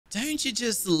Don't you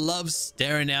just love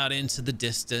staring out into the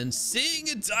distance, seeing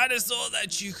a dinosaur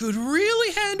that you could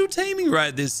really handle taming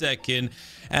right this second,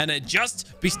 and it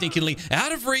just be sneakingly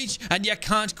out of reach and you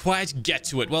can't quite get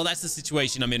to it? Well, that's the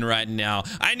situation I'm in right now.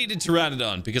 I needed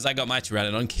Pteranodon because I got my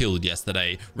Pteranodon killed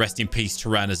yesterday. Rest in peace,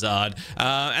 Tyrannosaurus.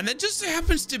 And that just so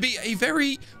happens to be a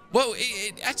very... Well,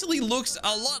 it actually looks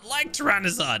a lot like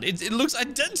Tyrannosaurus. It looks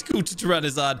identical to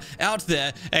Tyrannosaurus out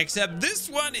there, except this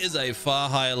one is a far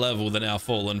higher level than our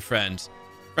fallen friend.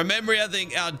 From memory, I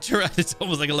think our Tyrannosaurus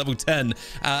was like a level 10.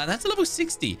 That's a level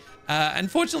 60.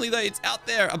 Unfortunately, though, it's out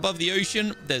there above the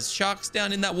ocean. There's sharks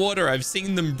down in that water. I've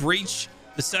seen them breach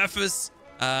the surface.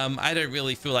 I don't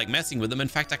really feel like messing with them. In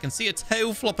fact, I can see a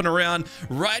tail flopping around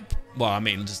right... Well, I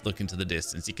mean, just look into the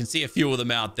distance. You can see a few of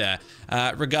them out there.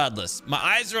 Regardless, my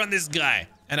eyes are on this guy,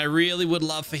 and I really would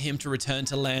love for him to return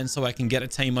to land so I can get a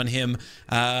tame on him.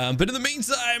 But in the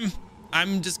meantime,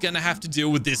 I'm just going to have to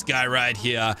deal with this guy right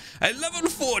here. A level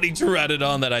 40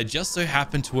 Pteranodon that I just so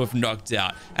happen to have knocked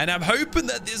out. And I'm hoping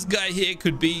that this guy here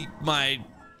could be my...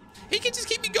 He can just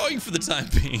keep me going for the time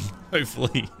being,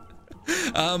 hopefully.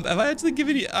 Have I actually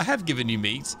given you... I have given you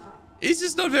meat. He's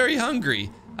just not very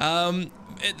hungry.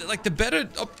 Like the better...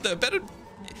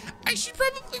 I should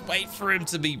probably wait for him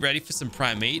to be ready for some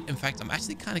prime meat. In fact, I'm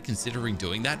actually kind of considering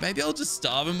doing that. Maybe I'll just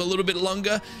starve him a little bit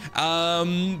longer.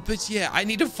 But yeah, I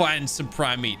need to find some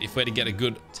prime meat if we're to get a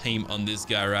good team on this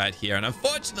guy right here. And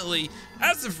unfortunately,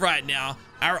 as of right now,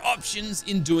 our options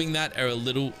in doing that are a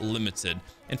little limited.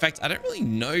 In fact, I don't really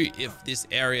know if this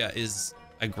area is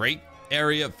a great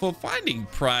area for finding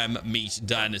prime meat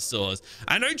dinosaurs.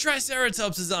 I know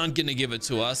Triceratopses aren't going to give it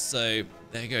to us, so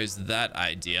there goes that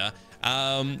idea.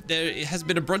 There has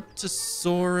been a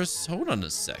Brontosaurus. Hold on a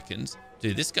second.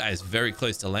 Dude, this guy is very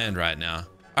close to land right now.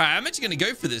 All right, I'm actually going to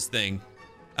go for this thing.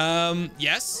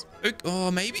 Yes.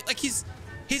 Oh, maybe. Like, he's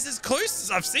as close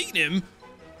as I've seen him.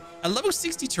 A level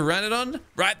 60 Pteranodon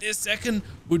right this second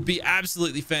would be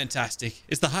absolutely fantastic.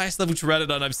 It's the highest level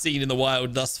Pteranodon I've seen in the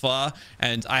wild thus far,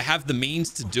 and I have the means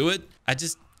to do it. I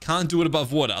just can't do it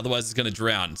above water, otherwise it's going to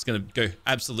drown. It's going to go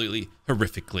absolutely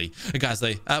horrifically. Hey guys,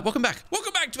 welcome back.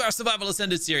 Welcome back to our Survival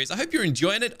Ascended series. I hope you're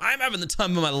enjoying it. I'm having the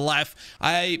time of my life.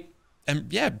 I am,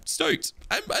 yeah, stoked.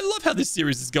 I love how this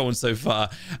series is going so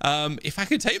far. If I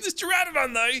could tame this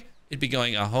Pteranodon, though, it'd be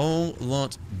going a whole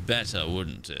lot better,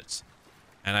 wouldn't it?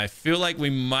 And I feel like we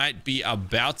might be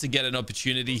about to get an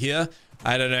opportunity here.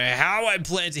 I don't know how I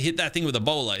plan to hit that thing with a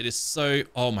bowler. It is so...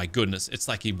 Oh, my goodness. It's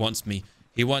like he wants me.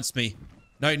 He wants me.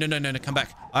 No, no, no, no, no. Come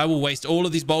back. I will waste all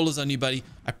of these bowlers on you, buddy.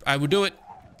 I will do it.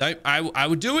 Don't. I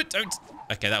will do it. Don't.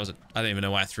 Okay, that was it. I don't even know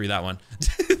why I threw that one.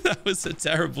 That was a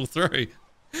terrible throw.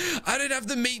 I don't have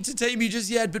the meat to tame you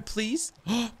just yet, but please.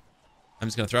 I'm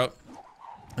just going to throw it.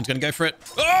 I'm just going to go for it.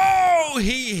 Oh,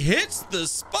 he hits the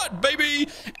spot, baby.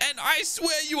 And I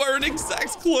swear you are an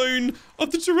exact clone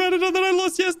of the Pteranodon that I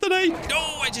lost yesterday.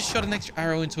 Oh, I just shot an extra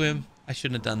arrow into him. I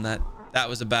shouldn't have done that. That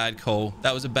was a bad call.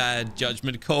 That was a bad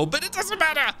judgment call, but it doesn't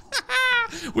matter.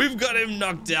 We've got him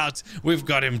knocked out. We've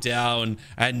got him down.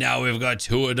 And now we've got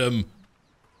two of them.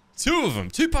 Two of them.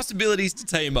 Two possibilities to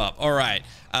tame up. All right.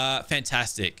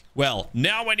 Fantastic. Well,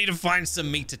 now I need to find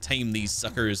some meat to tame these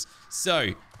suckers. So,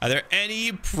 are there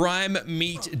any prime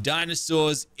meat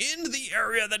dinosaurs in the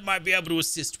area that might be able to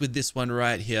assist with this one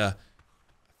right here?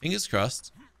 Fingers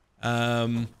crossed.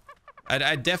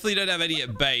 I definitely don't have any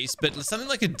at base, but something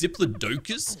like a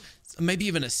Diplodocus, maybe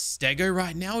even a Stego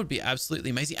right now would be absolutely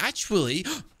amazing. Actually,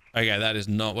 okay, that is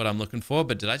not what I'm looking for,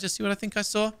 but did I just see what I think I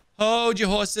saw? Hold your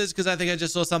horses, because I think I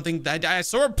just saw something. I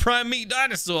saw a prime meat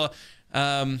dinosaur.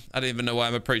 I don't even know why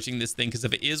I'm approaching this thing, because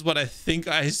if it is what I think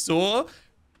I saw,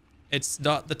 it's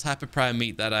not the type of prime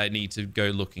meat that I need to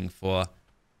go looking for.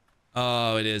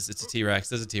 Oh, it is. It's a T-Rex.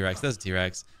 There's a T-Rex. There's a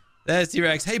T-Rex. There's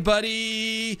T-Rex. Hey,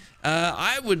 buddy.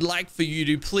 I would like for you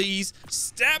to please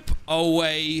step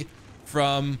away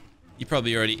from... You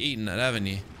probably already eaten it, haven't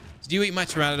you? Did you eat my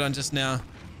Pteranodon just now?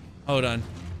 Hold on.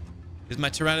 Is my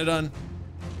Pteranodon...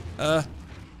 How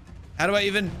do I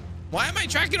even... Why am I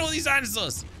tracking all these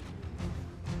dinosaurs?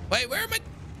 Wait, where am I...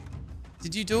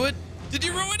 Did you do it? Did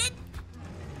you ruin it?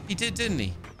 He did, didn't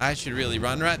he? I should really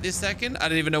run right this second. I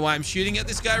don't even know why I'm shooting at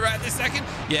this guy right this second.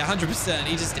 Yeah, 100%.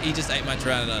 He just ate my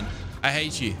Pteranodon. I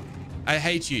hate you. I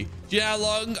hate you. Do you know how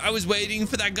long I was waiting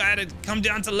for that guy to come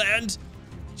down to land?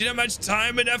 Do you know how much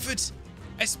time and effort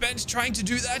I spent trying to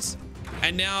do that?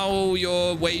 And now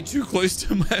you're way too close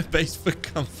to my base for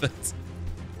comfort.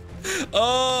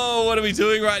 Oh, what are we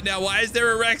doing right now? Why is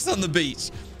there a Rex on the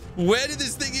beach? Where did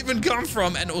this thing even come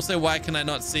from? And also, why can I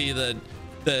not see the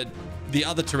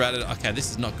other Pteranodon? Okay,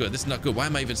 this is not good. This is not good. Why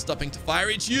am I even stopping to fire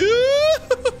at you?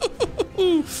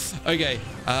 Okay,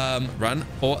 run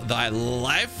for thy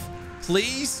life,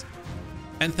 please.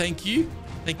 And thank you.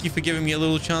 Thank you for giving me a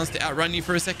little chance to outrun you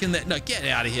for a second there. No, get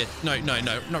out of here. No,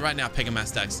 not right now,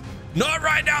 Pegamastax. Not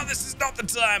right now. This is not the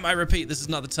time. I repeat, this is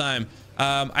not the time.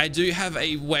 I do have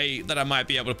a way that I might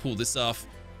be able to pull this off.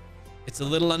 It's a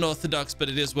little unorthodox, but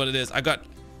it is what it is. I got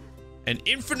an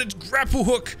infinite grapple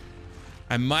hook.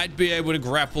 I might be able to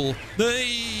grapple.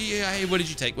 Hey, what did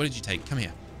you take? What did you take? Come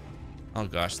here. Oh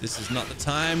gosh, this is not the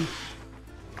time.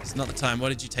 It's not the time. What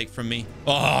did you take from me?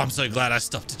 Oh, I'm so glad I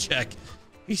stopped to check.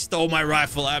 He stole my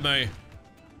rifle ammo.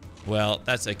 Well,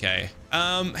 that's okay.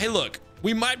 Hey, look,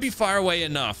 we might be far away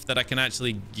enough that I can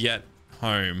actually get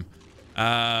home.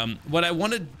 What I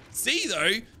want to see,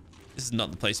 though, this is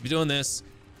not the place to be doing this.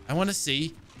 I want to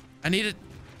see. I need it.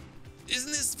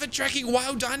 Isn't this for tracking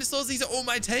wild dinosaurs? These are all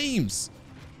my tames.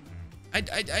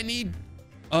 I need.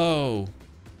 Oh,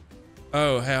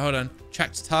 hey, hold on.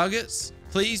 Tracked targets.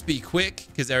 Please be quick,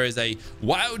 because there is a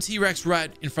wild T-Rex right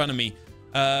in front of me.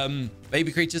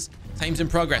 Baby creatures. Tames in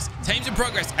progress. Tames in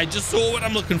progress. I just saw what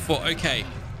I'm looking for. Okay.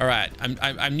 All right.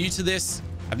 I'm new to this.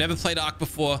 I've never played ARK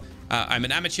before. I'm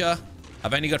an amateur.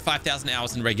 I've only got 5,000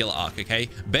 hours in regular ARK. Okay.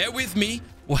 Bear with me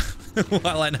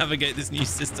while I navigate this new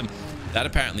system. That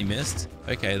apparently missed.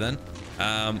 Okay, then.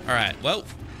 All right. Well,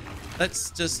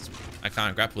 let's just... I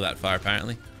can't grapple that far,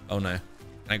 apparently. Oh, no. Can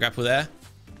I grapple there?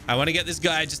 I want to get this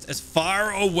guy just as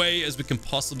far away as we can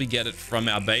possibly get it from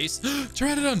our base.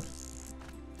 Pteranodon!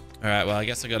 All right, well, I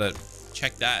guess I got to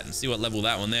check that and see what level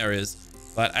that one there is.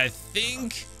 But I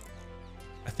think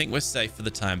we're safe for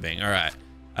the time being. All right.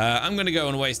 I'm going to go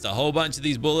and waste a whole bunch of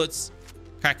these bullets.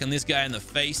 Cracking this guy in the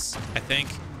face, I think.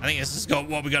 This is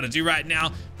what we got to do right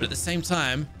now. But at the same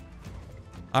time...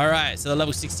 All right, so the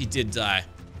level 60 did die.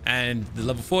 And the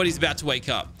level 40 is about to wake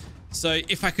up. So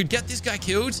if I could get this guy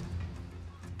killed...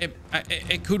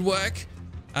 It could work.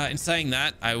 In saying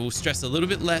that, I will stress a little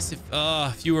bit less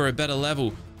if you were a better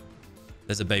level.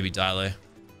 There's a baby Dilo.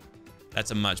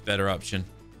 That's a much better option.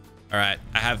 All right,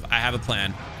 I have a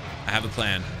plan. I have a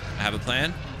plan.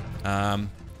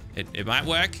 It might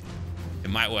work. It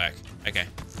might work. Okay,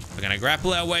 we're gonna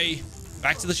grapple our way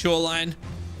back to the shoreline.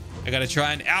 I gotta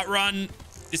try and outrun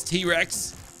this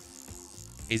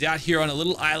T-Rex. He's out here on a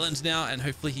little island now, and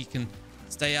hopefully he can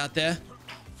stay out there.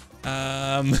 What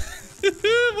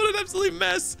an absolute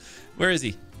mess. Where is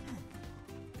he?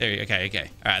 There he,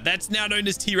 okay. All right, that's now known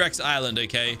as T-Rex Island,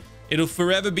 okay? It'll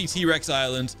forever be T-Rex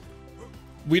Island.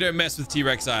 We don't mess with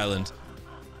T-Rex Island.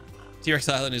 T-Rex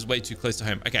Island is way too close to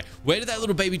home. Okay, where did that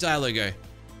little baby Dilo go? It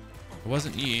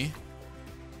wasn't you.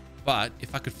 But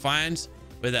if I could find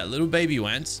where that little baby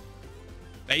went,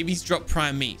 babies drop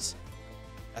prime meat.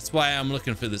 That's why I'm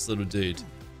looking for this little dude.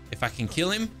 If I can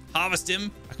kill him, harvest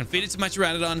him, I can feed it to my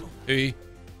Pteranodon, who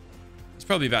is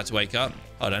probably about to wake up.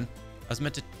 Hold on. I was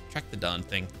meant to track the darn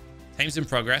thing. Tame's in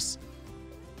progress.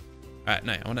 All right,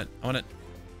 no, I want to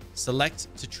select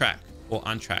to track or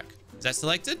untrack. Is that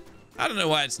selected? I don't know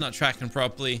why it's not tracking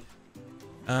properly.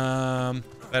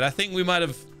 But I think I might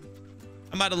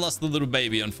have lost the little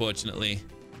baby, unfortunately.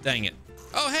 Dang it.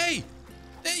 Oh, hey,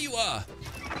 there you are.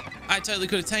 I totally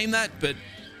could have tamed that, but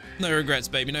no regrets,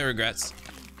 baby, no regrets.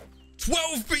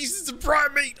 12 pieces of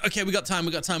prime meat. Okay, we got time.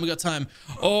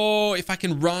 Oh, if I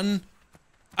can run.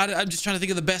 I'm just trying to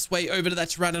think of the best way over to that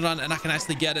Pteranodon, and I can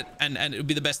actually get it, and it would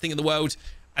be the best thing in the world.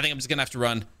 I think I'm just gonna have to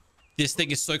run. This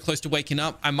thing is so close to waking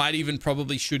up. I might even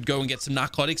probably should go and get some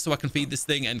narcotics so I can feed this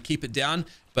thing and keep it down,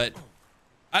 but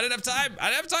I don't have time. I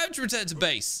don't have time to return to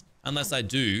base unless I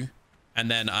do,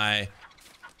 and then I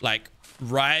like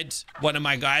ride one of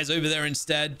my guys over there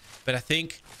instead. But I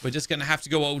think we're just gonna have to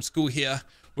go old school here.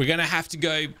 We're gonna have to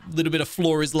go a little bit of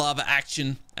floor is lava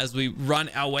action as we run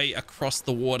our way across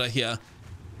the water here.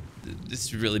 This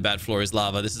is really bad floor is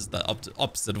lava. This is the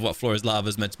opposite of what floor is lava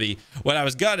is meant to be. What I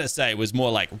was gonna say was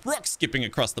more like rock skipping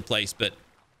across the place, but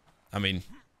I mean,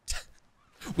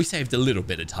 we saved a little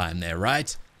bit of time there,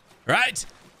 right? Right?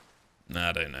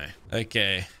 I don't know.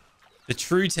 Okay. The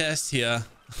true test here.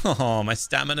 Oh, my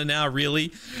stamina now,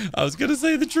 really? I was gonna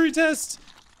say the true test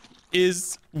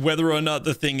is whether or not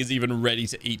the thing is even ready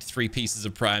to eat 3 pieces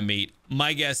of prime meat.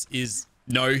 My guess is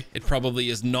no, it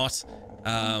probably is not.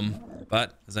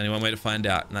 But there's only one way to find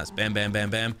out, and that's bam, bam, bam,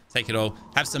 bam. Take it all.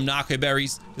 Have some narco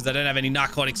berries, because I don't have any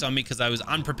narcotics on me, because I was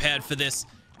unprepared for this.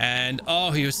 And,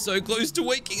 oh, he was so close to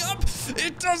waking up.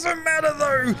 It doesn't matter,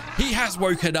 though. He has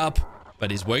woken up,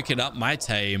 but he's woken up my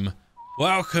tame.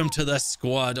 Welcome to the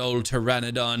squad, old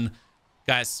Pteranodon.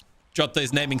 Guys, drop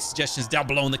those naming suggestions down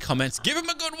below in the comments. Give him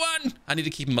a good one. I need to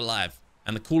keep him alive.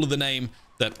 And the cooler the name,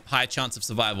 the higher chance of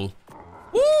survival.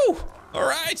 Woo! All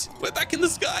right, we're back in the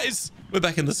skies. We're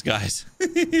back in the skies.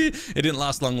 It didn't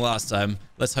last long last time.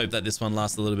 Let's hope that this one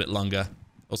lasts a little bit longer.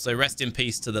 Also, rest in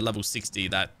peace to the level 60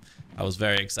 that I was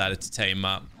very excited to tame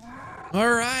up. All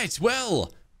right,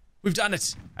 well, we've done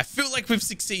it. I feel like we've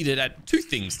succeeded at 2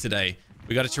 things today.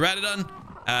 We got a Pteranodon,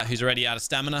 who's already out of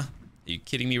stamina. Are you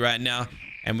kidding me right now?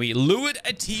 And we lured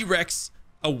a T-Rex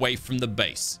away from the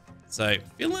base. So,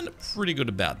 feeling pretty good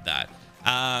about that.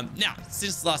 Now,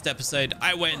 since the last episode,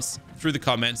 I went through the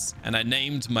comments and I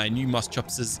named my new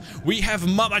Moschopses. We have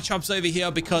Mama Chops over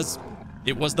here because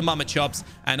it was the Mama Chops,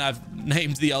 and I've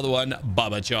named the other one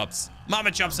Bubba Chops. Mama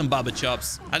Chops and Bubba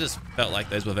Chops. I just felt like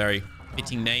those were very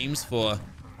fitting names for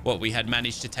what we had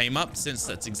managed to tame up, since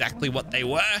that's exactly what they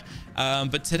were.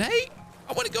 But today,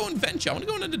 I want to go on adventure. I want to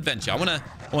go on an adventure. I want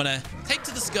to take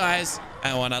to the skies.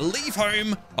 I want to leave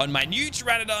home on my new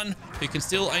Pteranodon, who can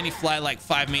still only fly like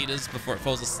 5 meters before it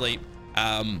falls asleep.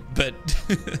 But,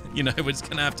 you know, we're just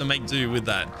going to have to make do with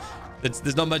that.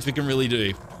 There's not much we can really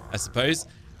do, I suppose.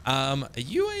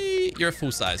 You're a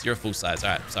full size. You're a full size.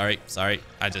 All right. Sorry.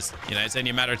 I just, you know, it's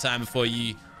only a matter of time before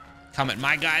you come at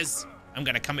my guys. I'm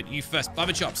going to come at you first.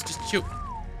 Bubba Chops, just chill.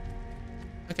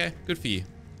 Okay, good for you.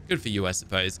 Good for you, I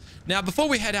suppose. Now, before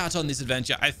we head out on this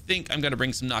adventure, I think I'm going to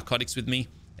bring some narcotics with me.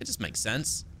 It just makes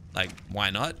sense. Like, why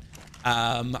not?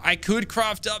 I could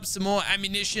craft up some more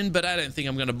ammunition, but I don't think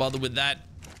I'm going to bother with that.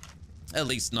 At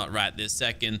least not right this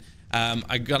second.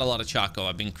 I got a lot of charcoal.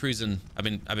 I've been cruising. I've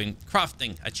been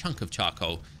crafting a chunk of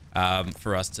charcoal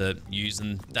for us to use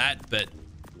in that, but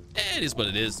it is what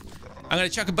it is. I'm going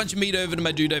to chuck a bunch of meat over to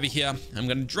my dude over here. I'm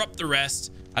going to drop the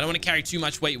rest. I don't want to carry too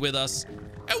much weight with us.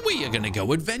 And we are going to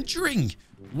go adventuring.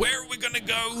 Where are we going to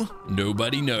go?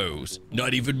 Nobody knows.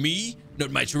 Not even me.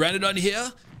 Not my Pteranodon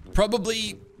here.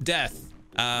 Probably death.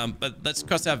 But let's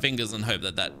cross our fingers and hope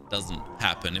that that doesn't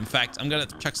happen. In fact, I'm going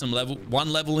to chuck some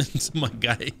one level into my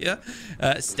guy here.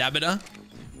 Stamina.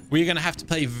 We're going to have to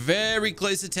pay very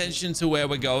close attention to where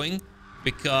we're going,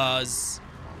 because,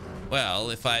 well,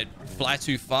 if I fly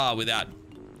too far without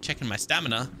checking my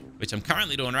stamina, which I'm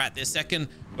currently doing right this second,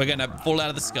 we're going to fall out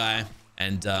of the sky.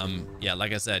 And yeah,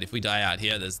 like I said, if we die out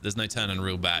here, there's no turning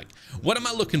real back. What am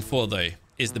I looking for, though,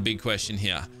 is the big question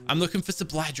here. I'm looking for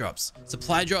supply drops.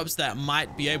 Supply drops that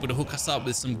might be able to hook us up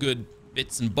with some good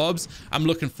bits and bobs. I'm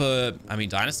looking for,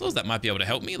 dinosaurs that might be able to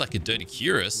help me, like a Dirty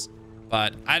Curus.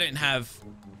 But I don't have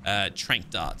trank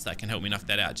darts that can help me knock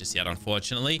that out just yet,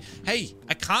 unfortunately. Hey,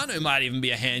 a Kano might even be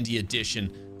a handy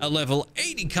addition. A level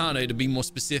 80 Kano, to be more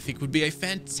specific, would be a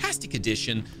fantastic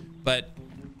addition. But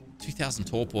 2000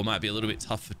 torpor might be a little bit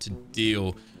tougher to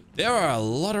deal. There are a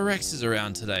lot of Rexes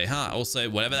around today, huh? Also,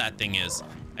 whatever that thing is,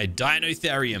 a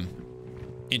Dinotherium.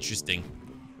 Interesting.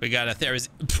 We got a Theris.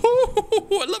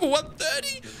 Level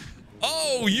 130?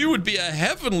 Oh, you would be a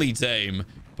heavenly tame.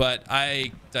 But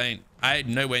I'm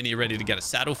nowhere near ready to get a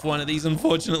saddle for one of these,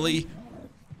 unfortunately.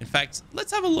 In fact,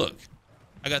 let's have a look.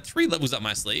 I got 3 levels up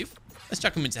my sleeve. Let's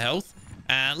chuck them into health.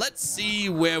 And let's see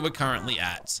where we're currently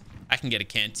at. I can get a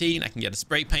canteen. I can get a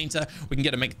spray painter. We can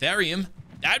get a Megatherium.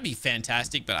 That'd be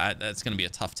fantastic, but that's going to be a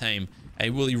tough tame. A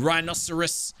woolly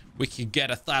rhinoceros. We could get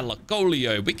a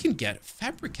Thylacoleo. We can get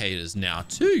fabricators now,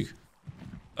 too.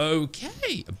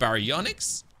 Okay. A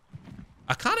Baryonyx.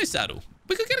 A Kano saddle.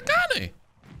 We could get a Kano.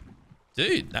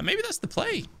 Dude, maybe that's the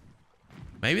play.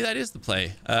 Maybe that is the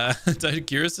play. Dirty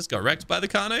Curus just got wrecked by the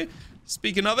Kano.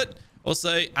 Speaking of it,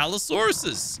 also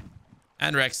Allosauruses.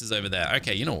 And Rex is over there.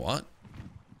 Okay, you know what?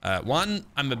 One,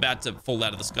 I'm about to fall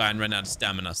out of the sky and run out of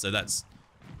stamina, so that's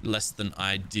less than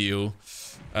ideal.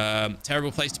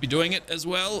 Terrible place to be doing it as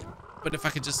well, but if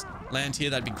I could just land here,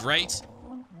 that'd be great.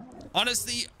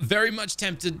 Honestly, very much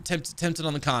tempted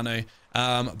on the Kano.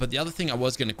 But the other thing I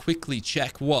was going to quickly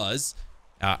check was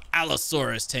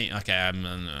Allosaurus team. Okay, I'm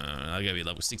gonna be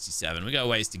level 67. We got a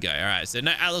ways to go. All right, so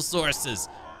no Allosauruses,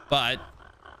 but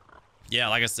yeah,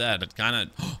 like I said, it kind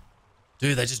of.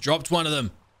 Dude, they just dropped one of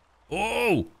them.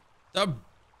 Oh,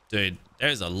 dude,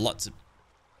 there's a lot to.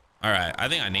 All right, I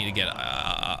think I need to get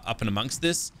up and amongst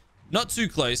this. Not too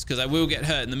close, because I will get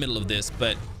hurt in the middle of this.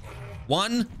 But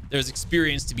 1, there's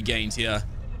experience to be gained here.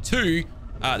 2,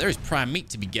 there is prime meat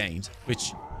to be gained,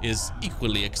 which is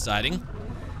equally exciting.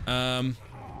 I'm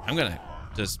gonna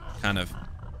just kind of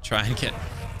try and get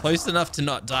close enough to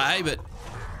not die. But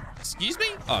excuse me.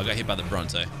 Oh, I got hit by the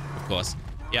Bronto, of course.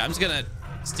 Yeah, I'm just gonna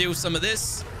steal some of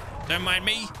this. Don't mind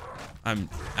me. I'm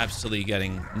absolutely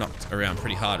getting knocked around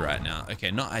pretty hard right now. Okay,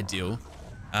 not ideal.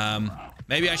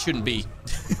 Maybe I shouldn't be.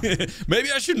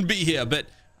 Maybe I shouldn't be here, but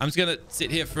I'm just gonna sit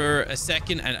here for a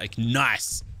second and like,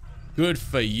 nice. Good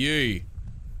for you.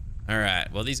 All right.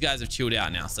 Well, these guys have chilled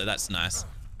out now, so that's nice.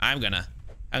 I'm gonna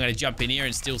jump in here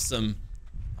and steal some.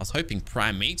 I was hoping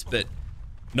prime meat, but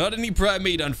Not any prime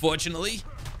meat, unfortunately.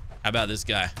 How about this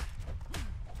guy?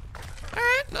 All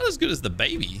right, not as good as the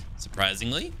baby,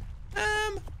 surprisingly.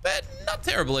 But not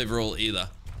terrible overall either.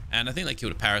 And I think they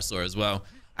killed a parasaur as well.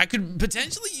 I could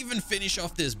potentially even finish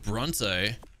off this Bronto.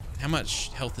 How much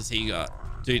health has he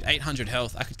got? Dude, 800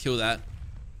 health. I could kill that.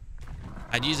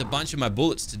 I'd use a bunch of my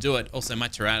bullets to do it. Also, my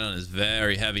Pteranodon is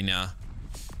very heavy now.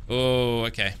 Oh,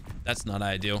 okay. That's not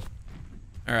ideal.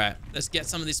 All right, let's get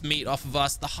some of this meat off of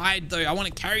us. The hide, though, I want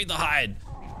to carry the hide.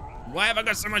 Why have I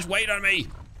got so much weight on me?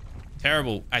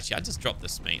 Terrible. Actually, I just dropped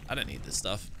this meat. I don't need this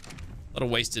stuff. A lot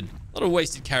of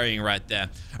wasted carrying right there.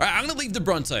 All right, I'm going to leave the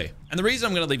Bronto. And the reason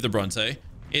I'm going to leave the Bronto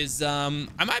is I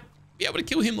might be able to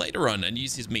kill him later on and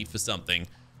use his meat for something.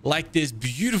 Like this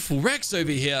beautiful Rex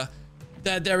over here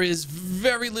that there is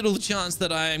very little chance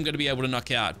that I am going to be able to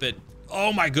knock out. But,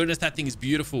 oh my goodness, that thing is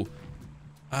beautiful.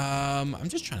 I'm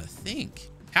just trying to think.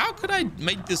 How could I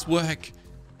make this work?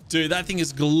 Dude, that thing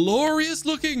is glorious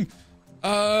looking.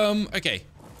 Okay.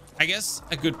 I guess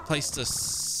a good place to...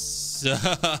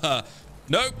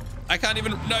 Nope. I can't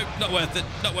even... Nope, not worth it.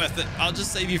 Not worth it. I'll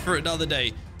just save you for another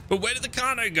day. But where did the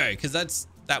Carno go? Because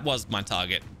that was my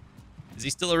target. Is he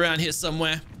still around here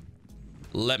somewhere?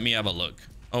 Let me have a look.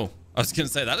 Oh, I was going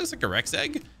to say, that looks like a Rex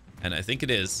egg. And I think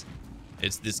it is.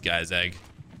 It's this guy's egg.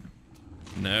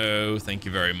 No, thank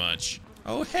you very much.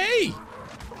 Oh, hey.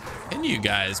 Can you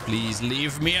guys please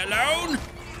leave me alone?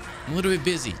 I'm a little bit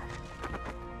busy.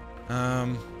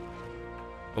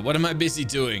 But what am I busy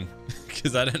doing?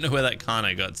 Because I don't know where that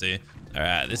Carno got to. All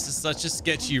right, this is such a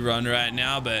sketchy run right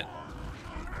now, but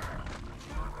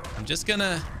I'm just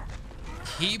gonna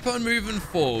keep on moving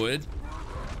forward.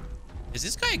 Is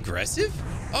this guy aggressive?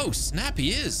 Oh, snap,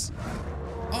 he is.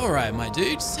 All right, my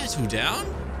dude, settle down.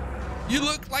 You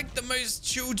look like the most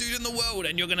chill dude in the world,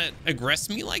 and you're gonna aggress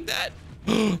me like that?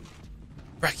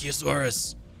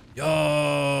 Brachiosaurus.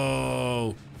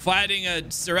 Yo, fighting a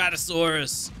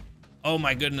Ceratosaurus. Oh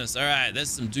my goodness. All right, there's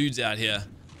some dudes out here.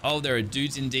 Oh, there are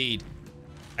dudes indeed.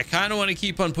 I kind of want to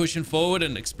keep on pushing forward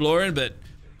and exploring, but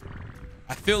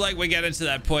I feel like we're getting to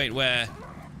that point where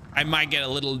I might get a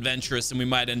little adventurous and we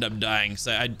might end up dying.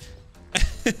 So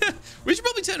we should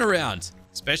probably turn around,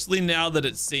 especially now that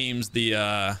it seems the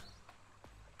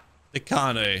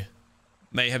Carno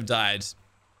may have died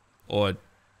or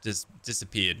just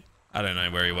disappeared. I don't know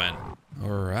where he went. All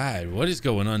right, what is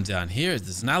going on down here?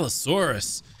 There's an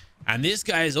Allosaurus. And this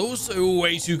guy is also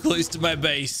way too close to my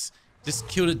base. Just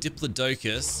killed a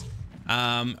Diplodocus.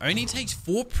 Only takes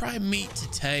 4 prime meat to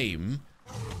tame.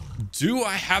 Do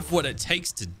I have what it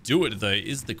takes to do it, though,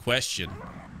 is the question.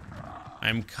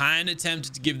 I'm kind of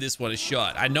tempted to give this one a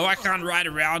shot. I know I can't ride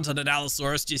around on an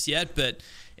Allosaurus just yet, but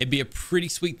it'd be a pretty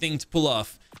sweet thing to pull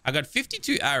off. I got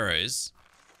 52 arrows.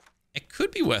 It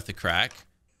could be worth a crack.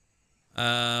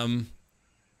 That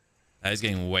is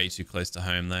getting way too close to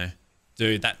home, though.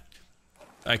 Dude, that...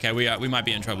 Okay, we might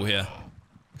be in trouble here.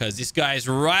 Because this guy is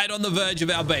right on the verge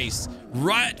of our base.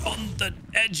 Right on the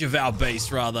edge of our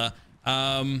base, rather.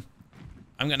 I'm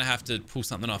going to have to pull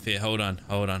something off here. Hold on.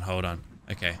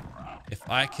 Okay. If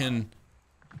I can...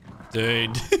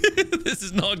 Dude, this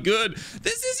is not good.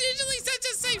 This is usually such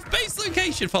a safe base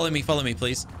location. Follow me,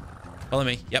 please. Follow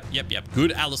me. Yep.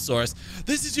 Good Allosaurus.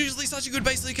 This is usually such a good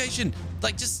base location.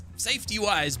 Like, just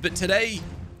safety-wise. But today...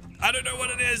 I don't know what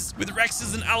it is with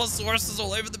Rexes and Allosauruses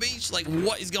all over the beach. Like,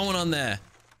 what is going on there?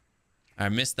 I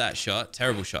missed that shot.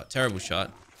 Terrible shot.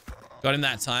 Got him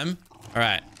that time. All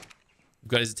right.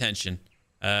 Got his attention.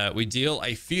 We deal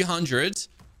a few hundred.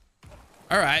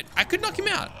 All right. I could knock him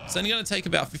out. It's only going to take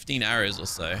about 15 arrows or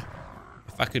so.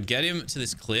 If I could get him to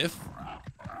this cliff.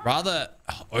 Rather,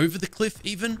 over the cliff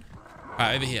even. All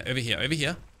right, over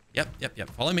here. Yep.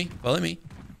 Follow me.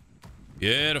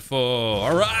 Beautiful.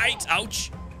 All right.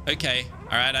 Ouch. Okay.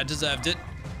 All right. I deserved it.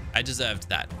 I deserved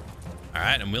that. All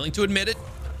right. I'm willing to admit it.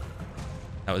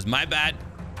 That was my bad.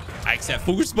 I accept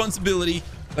full responsibility.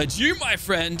 But you, my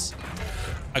friend,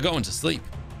 are going to sleep.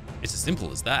 It's as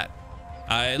simple as that.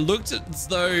 I looked at as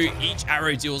though each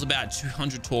arrow deals about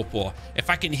 200 torpor. If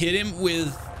I can hit him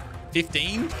with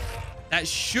 15, that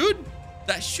should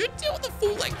deal with the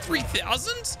full like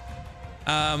 3,000.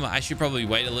 I should probably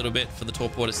wait a little bit for the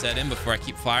torpor to set in before I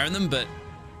keep firing them, but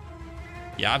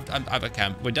yeah,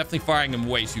 okay. We're definitely firing them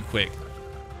way too quick.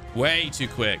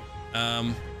 This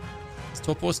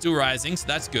torpor still rising, so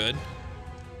that's good.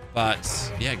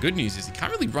 But yeah, good news is he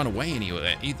can't really run away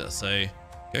anywhere either, so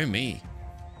go me.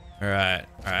 All right.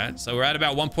 So we're at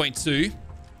about 1.2,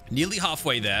 nearly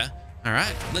halfway there. All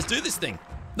right, let's do this thing.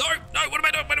 No, what am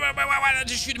I doing? Why did I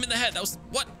just shoot him in the head? That was,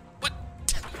 what?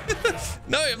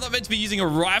 No, I'm not meant to be using a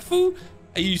rifle.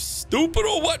 Are you stupid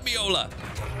or what, Miola?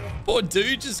 Poor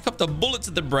dude just copped a bullet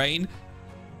to the brain.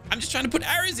 I'm just trying to put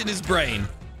arrows in his brain.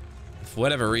 For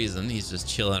whatever reason, he's just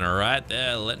chilling right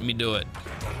there, letting me do it.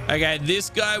 Okay, this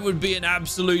guy would be an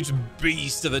absolute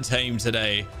beast of a tame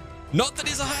today. Not that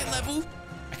he's a high level.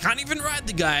 I can't even ride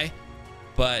the guy.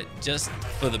 But just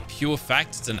for the pure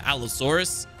fact, it's an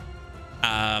Allosaurus.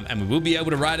 And we will be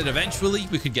able to ride it eventually.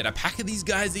 We could get a pack of these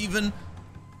guys even.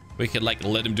 We could like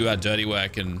let him do our dirty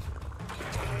work and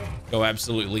go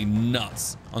absolutely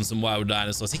nuts on some wild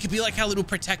dinosaurs. He could be like our little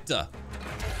protector.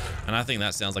 And I think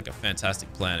that sounds like a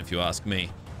fantastic plan if you ask me.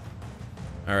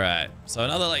 All right, so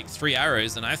another like 3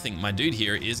 arrows, and I think my dude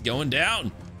here is going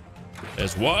down.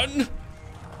 There's 1.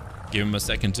 Give him a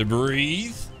second to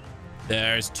breathe.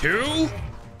 There's 2.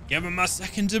 Give him a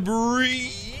second to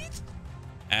breathe.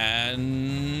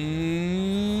 And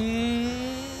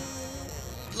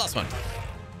last one.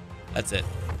 That's it.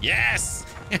 Yes!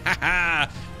 We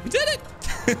did it!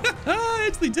 I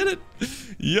actually did it.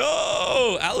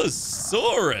 Yo,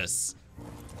 Allosaurus.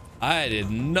 I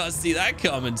did not see that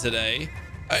coming today.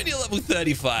 Only level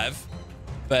 35.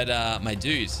 But my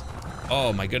dude,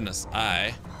 oh my goodness,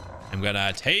 I am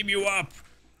gonna tame you up.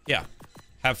 Yeah,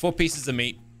 have 4 pieces of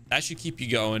meat. That should keep you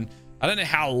going. I don't know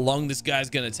how long this guy's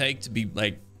gonna take to be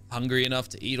like hungry enough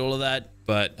to eat all of that,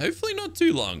 but hopefully not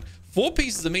too long. 4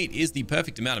 pieces of meat is the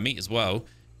perfect amount of meat as well.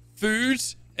 Food,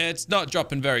 it's not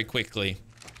dropping very quickly.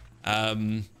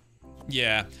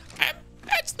 Yeah, I'm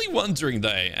actually wondering though,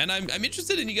 and I'm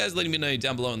interested in you guys letting me know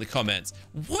down below in the comments,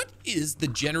 what is the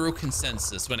general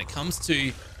consensus when it comes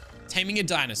to taming a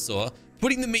dinosaur,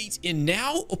 putting the meat in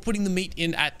now or putting the meat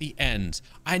in at the end?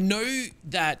 I know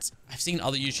that I've seen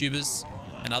other YouTubers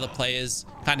and other players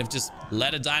kind of just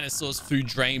let a dinosaur's food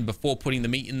drain before putting the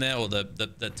meat in there or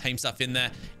the tame stuff in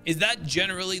there. Is that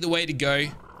generally the way to go?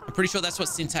 I'm pretty sure that's what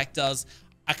Syntac does.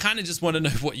 I kind of just want to know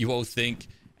what you all think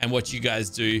and what you guys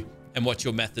do and what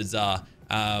your methods are.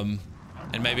 And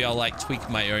maybe I'll like tweak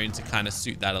my own to kind of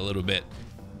suit that a little bit.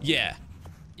 Yeah,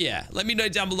 let me know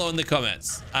down below in the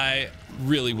comments. I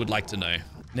really would like to know.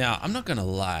 Now, I'm not gonna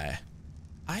lie.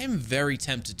 I am very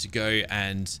tempted to go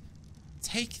and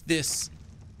take this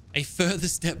a further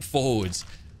step forward.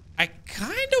 I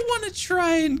kind of want to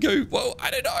try and go, well,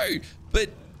 I don't know, but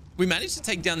we managed to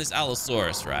take down this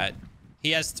Allosaurus, right?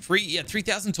 He has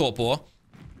 3,000 torpor,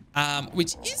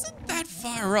 which isn't that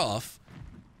far off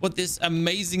what this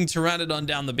amazing pteranodon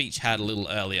down the beach had a little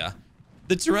earlier.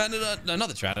 The pteranodon, no, not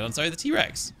the pteranodon, sorry, the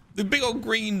T-Rex. The big old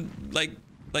green,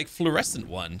 like fluorescent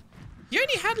one. He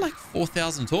only had like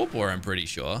 4,000 torpor, I'm pretty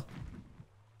sure.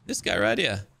 This guy right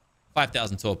here,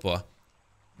 5,000 torpor.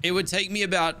 It would take me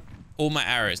about all my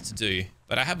arrows to do,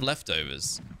 but I have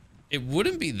leftovers. It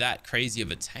wouldn't be that crazy of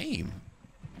a tame.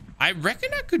 I reckon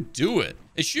I could do it.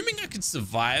 Assuming I could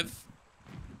survive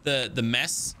the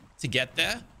mess to get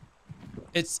there.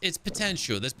 It's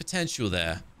potential. There's potential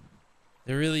there.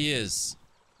 There really is.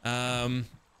 We're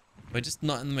just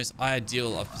not in the most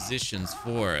ideal of positions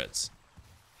for it.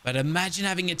 But imagine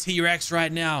having a T-Rex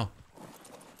right now.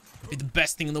 It'd be the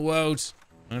best thing in the world.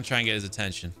 I'm gonna try and get his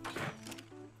attention.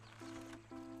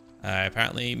 I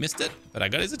apparently missed it, but I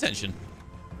got his attention.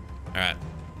 All right.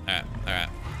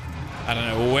 I don't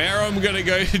know where I'm gonna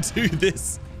go to do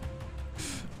this.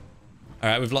 All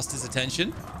right, we've lost his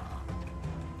attention.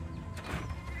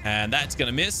 And that's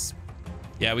gonna miss.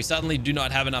 Yeah, we suddenly do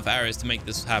not have enough arrows to make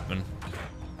this happen.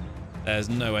 There's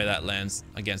no way that lands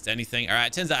against anything. All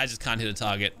right, turns out I just can't hit a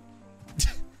target.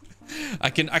 I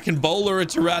can bowler a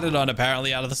pteranodon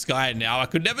apparently out of the sky now. I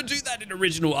could never do that in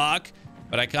original ARK,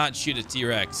 but I can't shoot a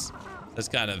T-Rex. That's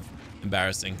kind of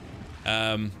embarrassing.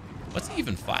 What's he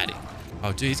even fighting?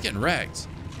 Oh, dude, he's getting wrecked.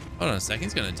 Hold on a second,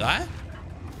 he's gonna die?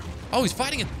 Oh, he's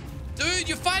fighting it. Dude,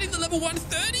 you're fighting the level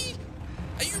 130?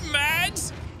 Are you mad?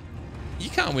 You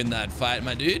can't win that fight,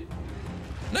 my dude.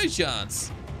 No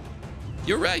chance.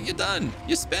 You're right, you're done.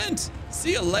 You're spent.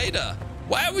 See you later.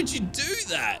 Why would you do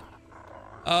that?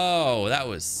 Oh, that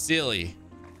was silly.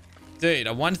 Dude,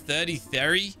 a 130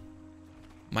 theory?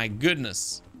 My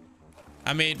goodness.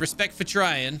 I mean, respect for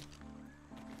trying.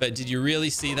 But did you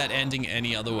really see that ending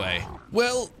any other way?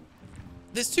 Well,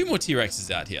 there's 2 more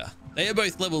T-Rexes out here. They are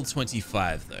both level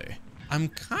 25 though. I'm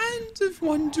kind of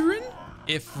wondering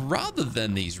if rather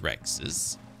than these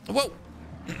Rexes... Whoa!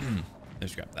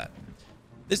 Let's grab that.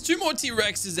 There's 2 more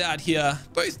T-Rexes out here,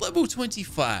 both level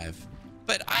 25.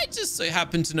 But I just so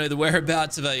happen to know the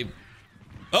whereabouts of a...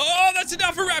 Oh, that's an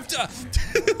Alpha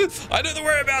Raptor! I know the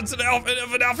whereabouts of an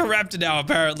Alpha Raptor now,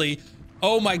 apparently.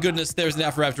 Oh my goodness, there's an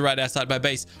Alpha Raptor right outside my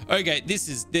base. Okay, this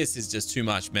is just too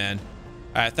much, man.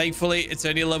 All right, thankfully, it's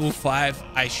only a level 5.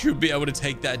 I should be able to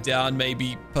take that down,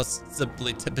 maybe,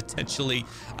 possibly, potentially.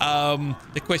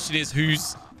 The question is,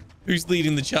 who's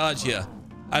leading the charge here?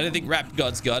 I don't think Rap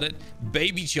God's got it.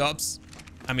 Baby Chops,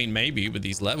 I mean, maybe with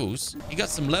these levels. He got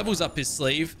some levels up his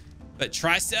sleeve, but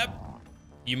Tricep,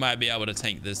 you might be able to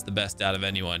tank this the best out of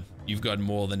anyone. You've got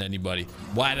more than anybody.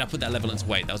 Why did I put that level into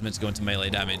weight? That was meant to go into melee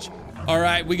damage. All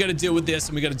right, we got to deal with this,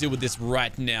 and we got to deal with this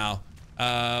right now.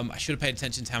 I should have paid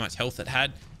attention to how much health it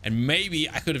had, and maybe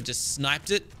I could have just sniped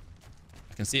it.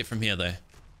 I can see it from here, though.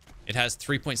 It has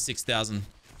 3.6 thousand.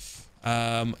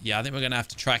 Yeah, I think we're going to have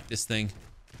to track this thing.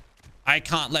 I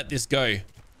can't let this go.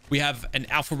 We have an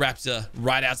Alpha Raptor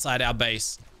right outside our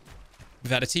base.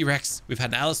 We've had a T-Rex. We've had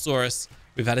an Allosaurus.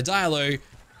 We've had a Dialo.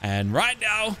 And right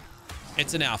now,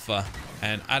 it's an Alpha.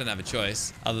 And I don't have a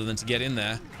choice other than to get in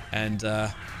there and,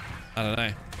 I don't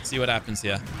know, see what happens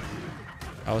here.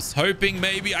 I was hoping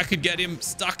maybe I could get him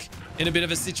stuck in a bit of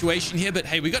a situation here, but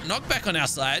hey, we got knockback on our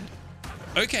side.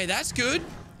 Okay, that's good.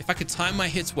 If I could time my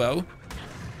hits well,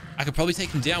 I could probably take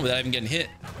him down without even getting hit.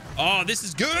 Oh, this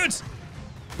is good.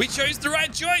 We chose the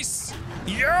right choice.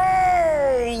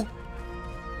 Yo!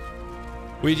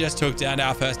 We just took down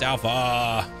our first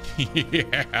Alpha.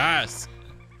 Yes.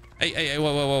 Hey,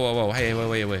 whoa.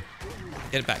 Hey, wait.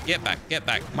 Get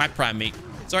back. My prime meat.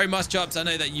 Sorry, Moss Chops. I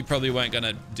know that you probably weren't going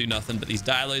to do nothing, but these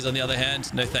Dialos, on the other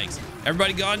hand, no thanks.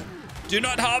 Everybody gone. Do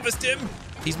not harvest him.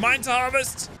 He's mine to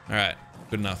harvest. All right.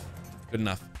 Good enough.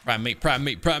 Prime meat.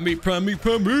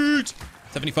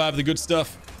 75 of the good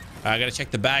stuff. I got to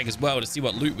check the bag as well to see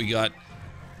what loot we got.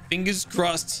 Fingers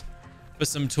crossed for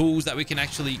some tools that we can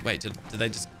actually... Wait, did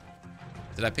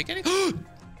I pick any?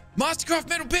 Mastercraft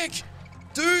metal pick.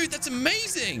 Dude, that's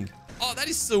amazing. Oh,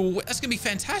 that's going to be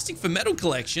fantastic for metal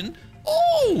collection.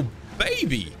 Oh,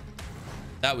 baby.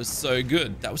 That was so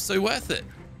good. That was so worth it.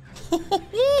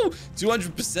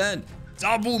 200%.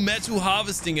 Double metal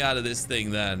harvesting out of this thing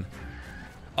then.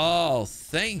 Oh,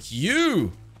 thank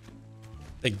you.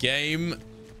 The game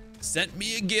sent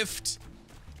me a gift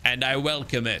and I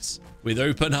welcome it with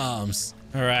open arms.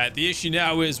 All right, the issue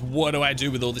now is what do I do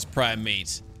with all this prime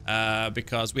meat?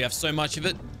 Because we have so much of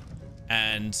it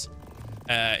and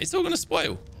it's all going to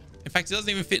spoil. In fact, it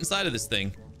doesn't even fit inside of this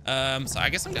thing. So I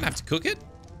guess I'm gonna have to cook it.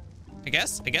 I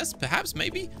guess, perhaps,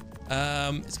 maybe.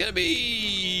 It's gonna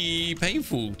be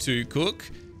painful to cook,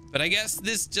 but I guess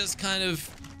this just kind of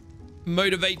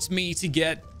motivates me to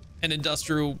get an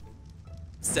industrial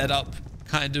setup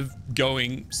kind of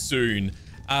going soon.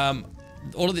 All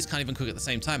of this can't even cook at the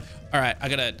same time. All right, I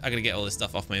gotta get all this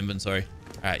stuff off my inventory.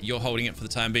 All right, you're holding it for the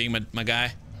time being, my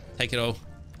guy. Take it all.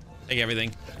 Take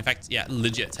everything. In fact, yeah,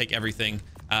 legit, take everything.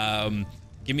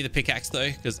 Give me the pickaxe though,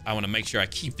 because I want to make sure I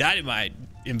keep that in my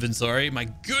inventory. My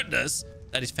goodness,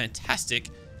 that is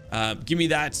fantastic. Give me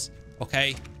that.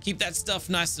 Okay, keep that stuff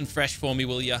nice and fresh for me,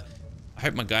 will ya? I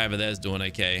hope my guy over there is doing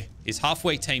okay. He's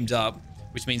halfway tamed up,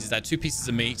 which means he's had 2 pieces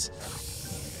of meat.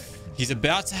 He's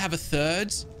about to have a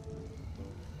third,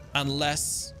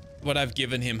 unless what I've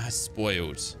given him has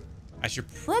spoiled. I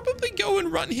should probably go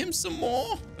and run him some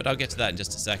more, but I'll get to that in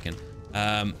just a second. Hey,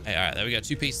 all right, there we go.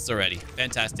 2 pieces already.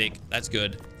 Fantastic. That's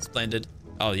good. Splendid.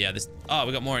 Oh yeah, oh,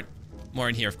 we got more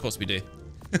in here. Of course we do.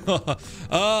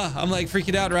 Oh, I'm like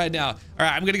freaking out right now. All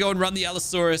right, I'm gonna go and run the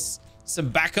Allosaurus some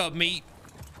backup meat.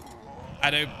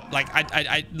 I don't like.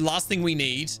 Last thing we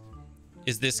need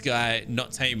is this guy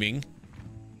not taming,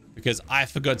 because I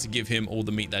forgot to give him all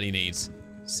the meat that he needs.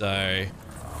 So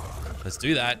let's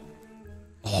do that.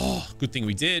 Oh, good thing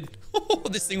we did.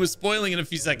 This thing was spoiling in a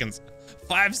few seconds.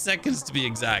 5 seconds to be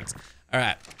exact. All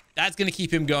right, that's gonna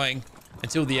keep him going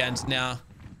until the end now.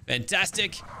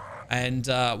 Fantastic. And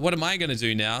what am I gonna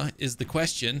do now is the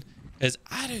question, is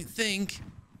I don't think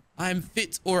I'm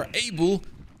fit or able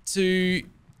to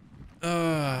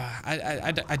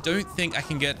I don't think I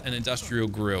can get an industrial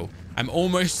grill. I'm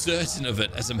almost certain of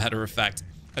it, as a matter of fact.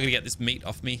 I'm gonna get this meat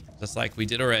off me just like we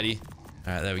did already.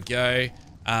 All right, there we go.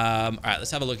 All right,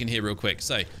 let's have a look in here real quick.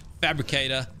 So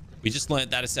fabricator, we just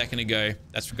learned that a second ago.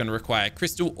 That's going to require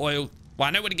crystal oil. Well,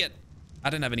 I know where to get.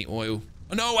 I don't have any oil.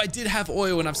 Oh no, I did have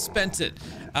oil and I've spent it.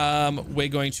 We're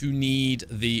going to need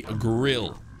the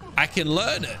grill. I can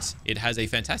learn it. It has a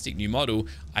fantastic new model.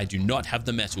 I do not have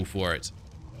the metal for it.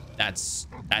 That's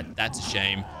a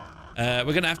shame. We're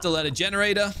going to have to learn a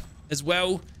generator as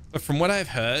well. But from what I've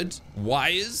heard,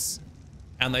 wires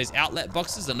and those outlet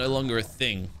boxes are no longer a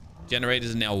thing.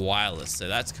 Generators are now wireless, so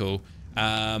that's cool.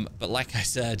 But like I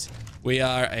said, we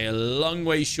are a long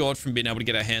way short from being able to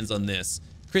get our hands on this.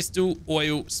 Crystal,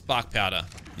 oil, spark powder.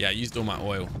 Yeah, I used all my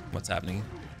oil. What's happening?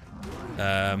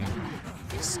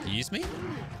 Excuse me?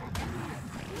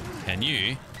 Can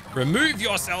you Remove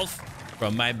yourself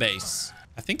from my base.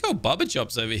 I think our Bubba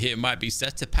Chops over here might be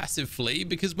set to passive flee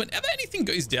because whenever anything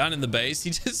goes down in the base, he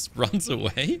just runs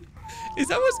away. Is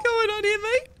that what's going on here,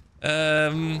 mate?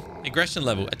 Aggression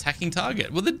level, attacking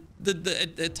target. Well,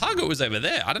 the target was over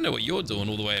there. I don't know what you're doing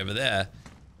all the way over there.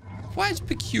 Quite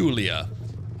peculiar.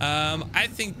 I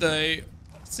think, though,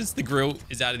 since the grill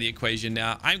is out of the equation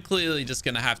now, I'm clearly just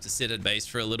going to have to sit at base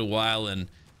for a little while and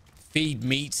feed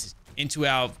meat into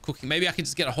our cooking. Maybe I can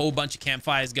just get a whole bunch of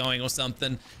campfires going or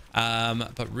something.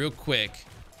 But real quick,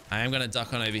 I am going to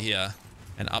duck on over here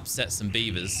and upset some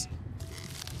beavers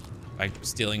by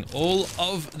stealing all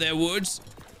of their wood.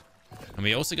 And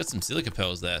we also got some silica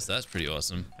pearls there, so that's pretty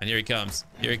awesome. And here he comes.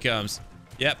 Here he comes.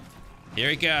 Yep. Here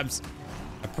he comes.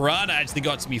 A piranha actually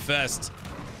got to me first.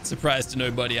 Surprised to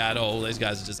nobody at all. Those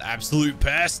guys are just absolute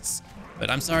pests. But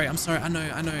I'm sorry. I'm sorry. I know.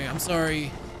 I'm sorry.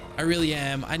 I really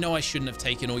am. I know I shouldn't have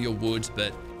taken all your wood,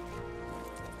 but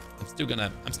I'm still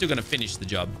gonna finish the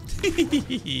job.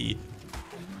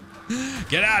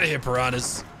 Get out of here,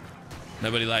 piranhas.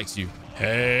 Nobody likes you.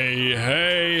 Hey,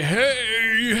 hey,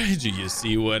 hey. Do you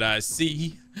see what I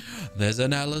see? There's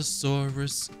an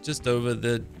Allosaurus just over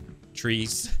the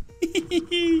trees.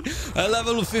 At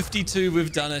level 52,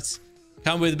 we've done it.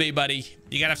 Come with me, buddy.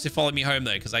 You're gonna have to follow me home,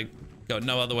 though, because I got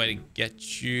no other way to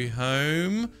get you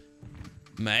home.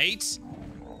 Mate,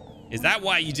 is that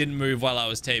why you didn't move while I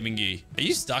was taming you? Are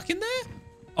you stuck in there?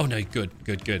 Oh, no, good.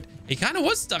 He kind of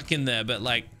was stuck in there, but,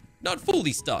 like, not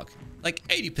fully stuck. Like,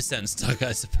 80% stuck,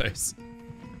 I suppose.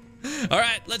 All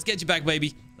right, let's get you back,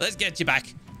 baby. Let's get you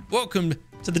back. Welcome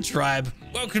to the tribe.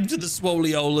 Welcome to the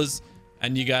Swoliolas.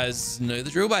 And you guys know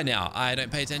the drill by now. I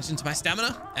don't pay attention to my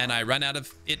stamina, and I run out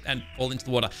of it and fall into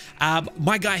the water.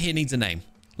 My guy here needs a name.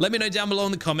 Let me know down below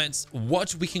in the comments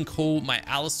what we can call my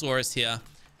Allosaurus here.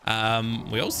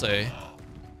 We also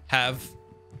have...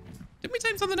 Didn't we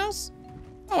tame something else?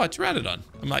 Oh, a Pteranodon.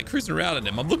 I'm like cruising around in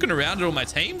him. I'm looking around at all my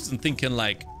tames and thinking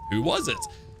like, who was it?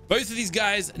 Both of these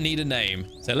guys need a name.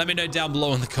 So let me know down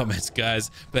below in the comments,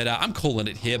 guys. But I'm calling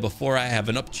it here before I have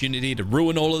an opportunity to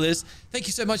ruin all of this. Thank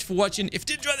you so much for watching. If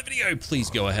you did enjoy the video, please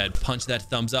go ahead, punch that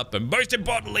thumbs up. And most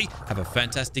importantly, have a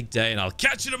fantastic day. And I'll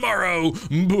catch you tomorrow.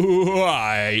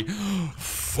 Bye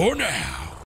for now.